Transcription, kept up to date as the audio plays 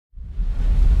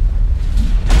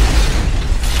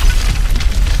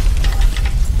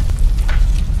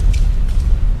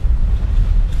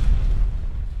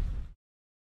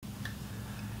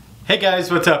Hey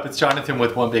guys, what's up? It's Jonathan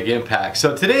with One Big Impact.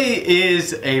 So today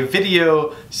is a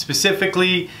video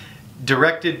specifically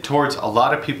directed towards a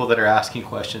lot of people that are asking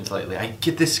questions lately. I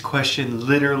get this question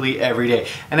literally every day,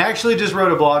 and I actually just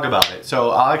wrote a blog about it.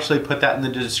 So I'll actually put that in the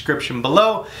description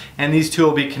below, and these two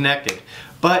will be connected.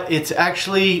 But it's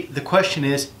actually, the question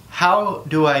is, how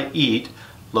do I eat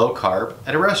low carb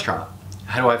at a restaurant?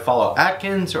 How do I follow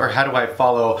Atkins, or how do I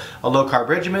follow a low carb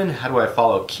regimen? How do I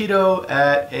follow keto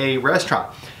at a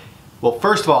restaurant? Well,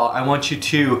 first of all, I want you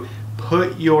to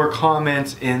put your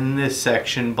comments in this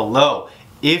section below.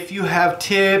 If you have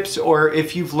tips, or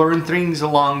if you've learned things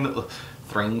along the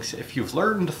things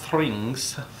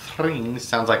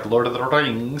sounds like Lord of the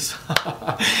Rings.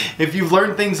 If you've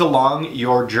learned things along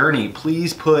your journey,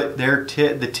 please put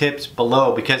the tips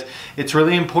below, because it's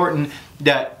really important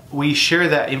that we share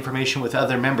that information with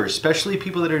other members, especially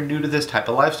people that are new to this type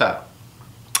of lifestyle.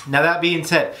 Now, that being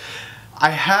said, I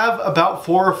have about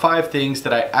 4 or 5 things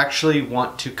that I actually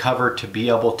want to cover to be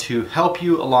able to help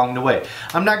you along the way.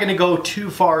 I'm not going to go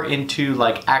too far into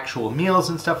like actual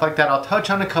meals and stuff like that. I'll touch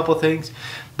on a couple things,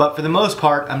 but for the most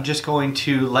part, I'm just going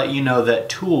to let you know that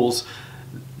tools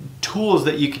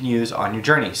that you can use on your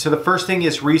journey. So the first thing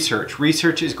is research.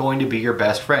 Research is going to be your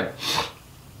best friend.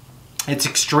 It's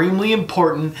extremely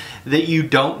important that you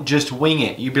don't just wing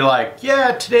it. You be like,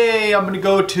 yeah, today I'm going to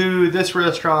go to this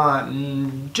restaurant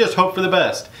and just hope for the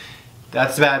best.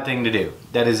 That's a bad thing to do.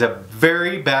 That is a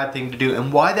very bad thing to do.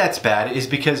 And why that's bad is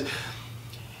because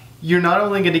you're not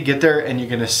only going to get there and you're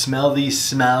going to smell these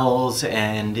smells,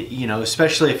 and you know,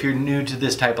 especially if you're new to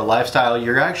this type of lifestyle,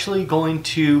 you're actually going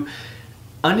to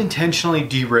unintentionally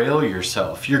derail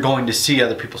yourself. You're going to see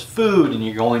other people's food, and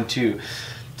you're going to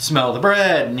smell the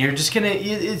bread, and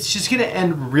it's just gonna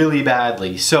end really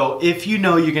badly. So if you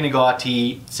know you're gonna go out to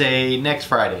eat, say next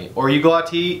Friday, or you go out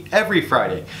to eat every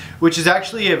Friday, which is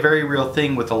actually a very real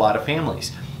thing with a lot of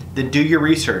families, then do your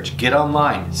research, get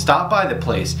online, stop by the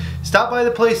place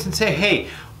and say, hey,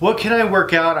 what can I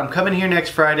work out? I'm coming here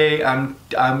next Friday, I'm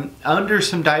under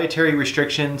some dietary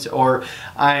restrictions, or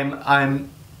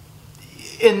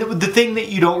and the thing that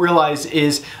you don't realize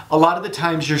is a lot of the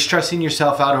times you're stressing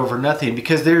yourself out over nothing,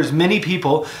 because there's many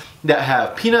people that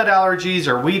have peanut allergies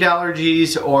or wheat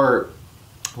allergies or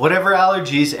whatever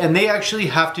allergies, and they actually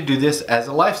have to do this as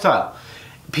a lifestyle.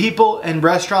 People and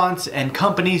restaurants and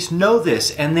companies know this,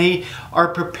 and they are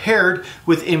prepared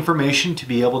with information to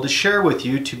be able to share with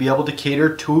you, to be able to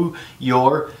cater to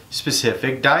your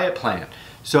specific diet plan.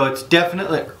 So it's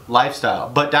definitely lifestyle,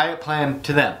 but diet plan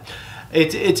to them.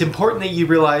 It's important that you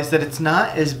realize that it's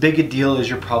not as big a deal as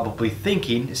you're probably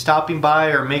thinking. Stopping by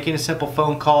or making a simple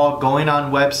phone call, going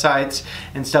on websites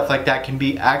and stuff like that can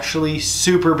be actually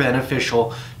super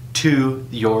beneficial to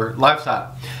your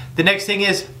lifestyle. The next thing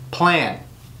is plan.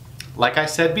 Like I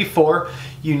said before,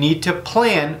 you need to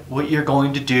plan what you're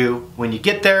going to do when you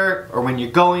get there, or when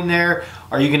you're going there.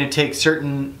 Are you going to take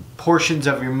certain portions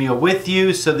of your meal with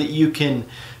you so that you can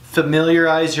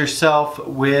familiarize yourself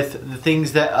with the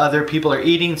things that other people are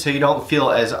eating, so you don't feel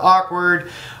as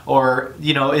awkward? Or,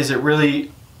 you know, is it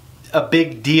really a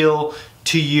big deal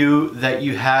to you that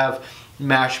you have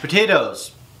mashed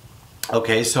potatoes?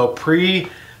 Okay, so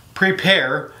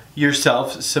prepare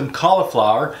yourself some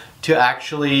cauliflower to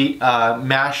actually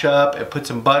mash up and put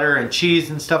some butter and cheese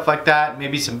and stuff like that,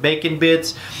 maybe some bacon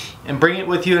bits, and bring it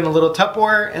with you in a little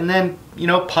Tupperware, and then, you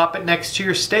know, pop it next to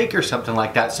your steak or something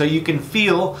like that, so you can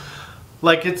feel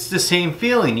like it's the same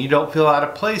feeling. You don't feel out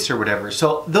of place or whatever.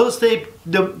 So those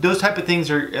type of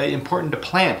things are important to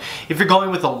plan. If you're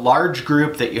going with a large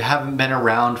group that you haven't been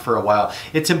around for a while,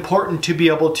 it's important to be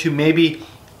able to maybe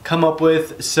come up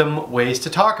with some ways to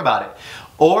talk about it.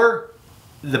 Or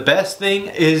the best thing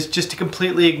is just to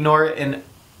completely ignore it and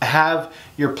have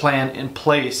your plan in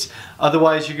place.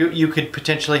 Otherwise, you could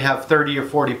potentially have 30 or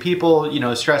 40 people, you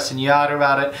know, stressing you out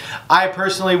about it. I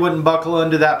personally wouldn't buckle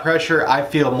under that pressure. I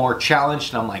feel more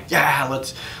challenged, and I'm like, yeah,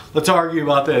 let's argue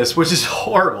about this, which is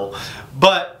horrible.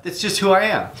 But it's just who I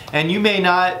am. And you may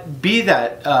not be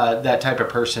that that type of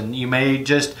person. You may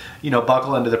just, you know,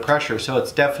 buckle under the pressure. So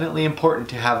it's definitely important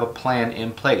to have a plan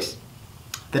in place.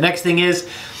 The next thing is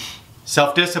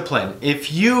self-discipline.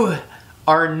 If you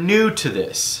are new to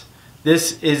this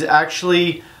is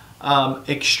actually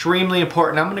extremely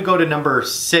important. I'm going to go to number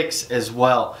 6 as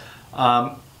well.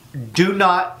 Do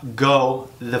not go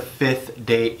the 5th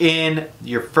day in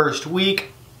your first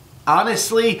week.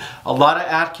 Honestly, a lot of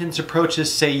Atkins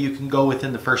approaches say you can go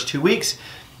within the first 2 weeks.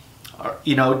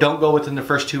 You know, don't go within the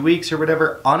first 2 weeks or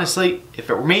whatever. Honestly, if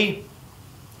it were me,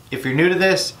 if you're new to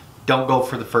this, don't go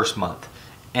for the first month.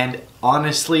 And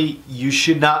honestly, you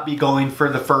should not be going for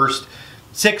the first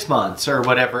 6 months or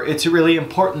whatever, it's really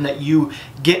important that you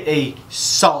get a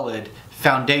solid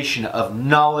foundation of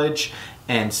knowledge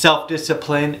and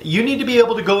self-discipline. You need to be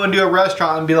able to go into a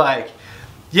restaurant and be like,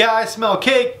 yeah, I smell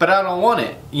cake, but I don't want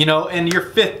it. You know, and your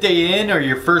 5th day in or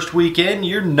your first week in,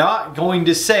 you're not going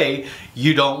to say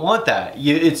you don't want that.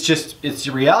 It's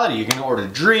the reality. You're gonna order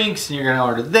drinks and you're gonna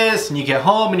order this, and you get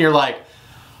home and you're like,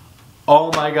 oh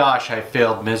my gosh, I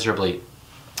failed miserably.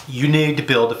 You need to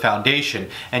build a foundation,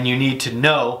 and you need to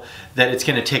know that it's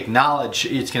going to take knowledge,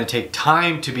 it's going to take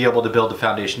time to be able to build a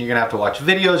foundation. You're going to have to watch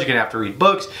videos, you're going to have to read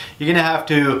books, you're going to have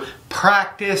to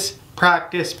practice.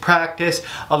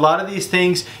 A lot of these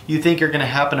things you think are going to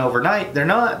happen overnight, they're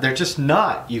not. They're just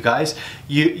not, you guys.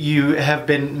 You have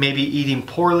been maybe eating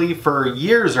poorly for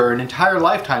years or an entire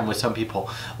lifetime with some people,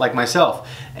 like myself,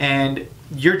 and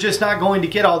you're just not going to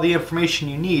get all the information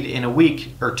you need in a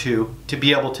week or two to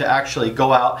be able to actually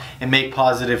go out and make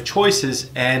positive choices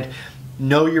and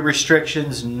know your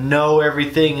restrictions, know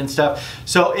everything and stuff.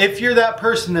 So if you're that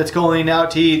person that's going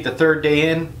out to eat the 3rd day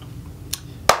in,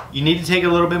 you need to take it a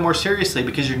little bit more seriously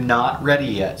because you're not ready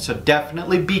yet. So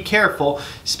definitely be careful,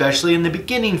 especially in the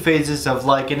beginning phases of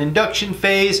like an induction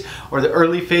phase or the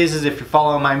early phases. If you're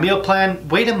following my meal plan,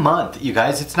 wait a month, you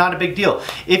guys. It's not a big deal.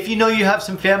 If you know you have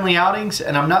some family outings,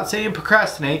 and I'm not saying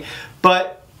procrastinate,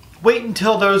 but wait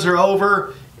until those are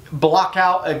over. Block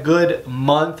out a good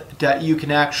month that you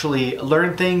can actually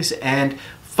learn things and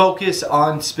focus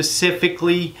on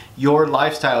specifically your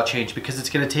lifestyle change, because it's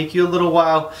going to take you a little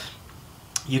while.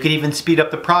 You can even speed up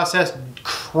the process,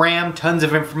 cram tons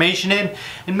of information in,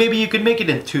 and maybe you could make it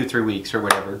in 2-3 weeks or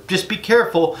whatever. Just be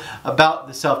careful about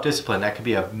the self-discipline. That could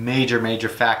be a major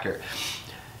factor.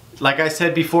 Like I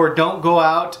said before, don't go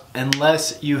out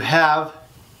unless you have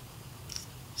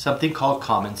something called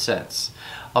common sense.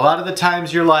 A lot of the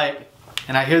times you're like,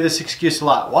 and I hear this excuse a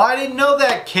lot, well, I didn't know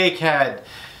that cake had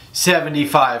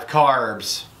 75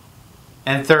 carbs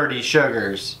and 30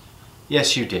 sugars.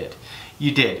 Yes, you did.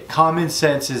 You did. Common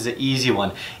sense is an easy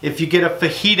one. If you get a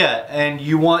fajita and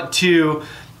you want to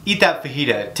eat that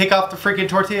fajita, take off the freaking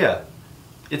tortilla.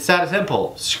 It's that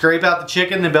simple. Scrape out the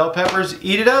chicken, the bell peppers,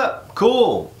 eat it up.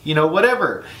 Cool. You know,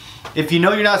 whatever. If you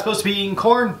know you're not supposed to be eating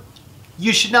corn,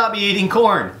 you should not be eating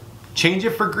corn. Change it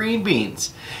for green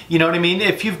beans. You know what I mean?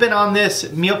 If you've been on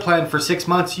this meal plan for 6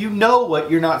 months, you know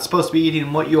what you're not supposed to be eating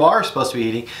and what you are supposed to be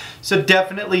eating. So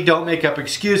definitely don't make up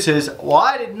excuses. Well,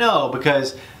 I didn't know,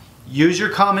 because use your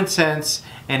common sense,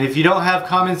 and if you don't have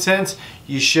common sense,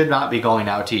 you should not be going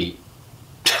out to eat.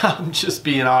 I'm just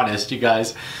being honest, you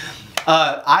guys.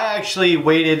 I actually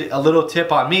waited, a little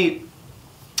tip on meat.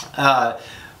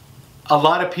 A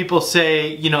lot of people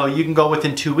say, you know, you can go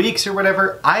within 2 weeks or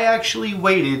whatever. I actually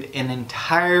waited an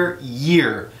entire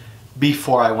year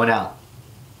before I went out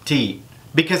to eat,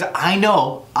 because I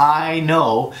know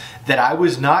that I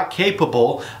was not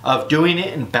capable of doing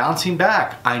it and bouncing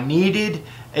back. I needed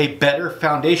a better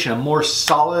foundation, a more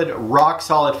solid, rock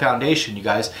solid foundation, you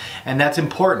guys, and that's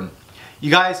important. You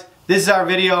guys, this is our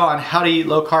video on how to eat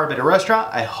low carb at a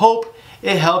restaurant. I hope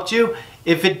it helped you.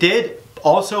 If it did,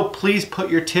 also please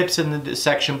put your tips in the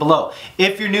section below.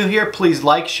 If you're new here, please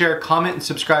like, share, comment, and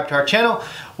subscribe to our channel.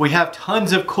 We have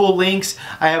tons of cool links.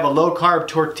 I have a low carb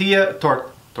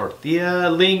tortilla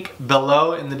link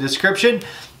below in the description.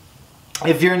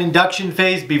 If you're in induction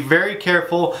phase, be very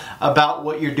careful about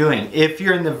what you're doing. If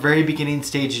you're in the very beginning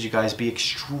stages, you guys, be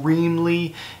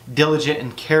extremely diligent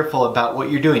and careful about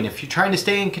what you're doing. If you're trying to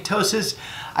stay in ketosis,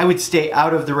 I would stay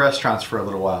out of the restaurants for a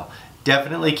little while.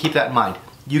 Definitely keep that in mind.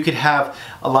 You could have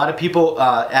a lot of people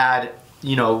add,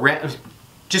 you know,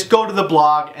 just go to the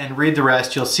blog and read the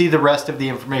rest. You'll see the rest of the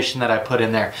information that I put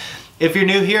in there. If you're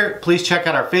new here, please check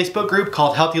out our Facebook group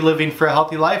called Healthy Living for a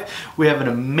Healthy Life. We have an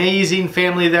amazing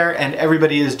family there, and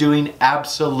everybody is doing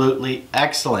absolutely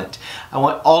excellent. I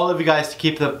want all of you guys to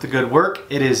keep up the good work.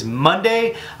 It is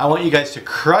Monday. I want you guys to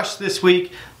crush this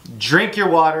week. Drink your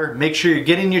water. Make sure you're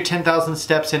getting your 10,000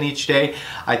 steps in each day.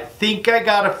 I think I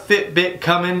got a Fitbit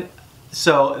coming,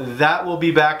 so that will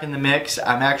be back in the mix.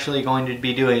 I'm actually going to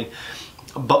be doing,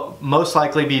 but most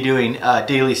likely be doing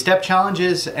daily step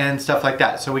challenges and stuff like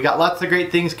that. So we got lots of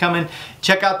great things coming.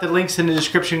 Check out the links in the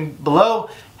description below.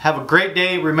 Have a great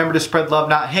day. Remember to spread love,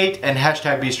 not hate, and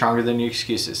hashtag be stronger than your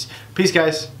excuses. Peace,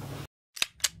 guys.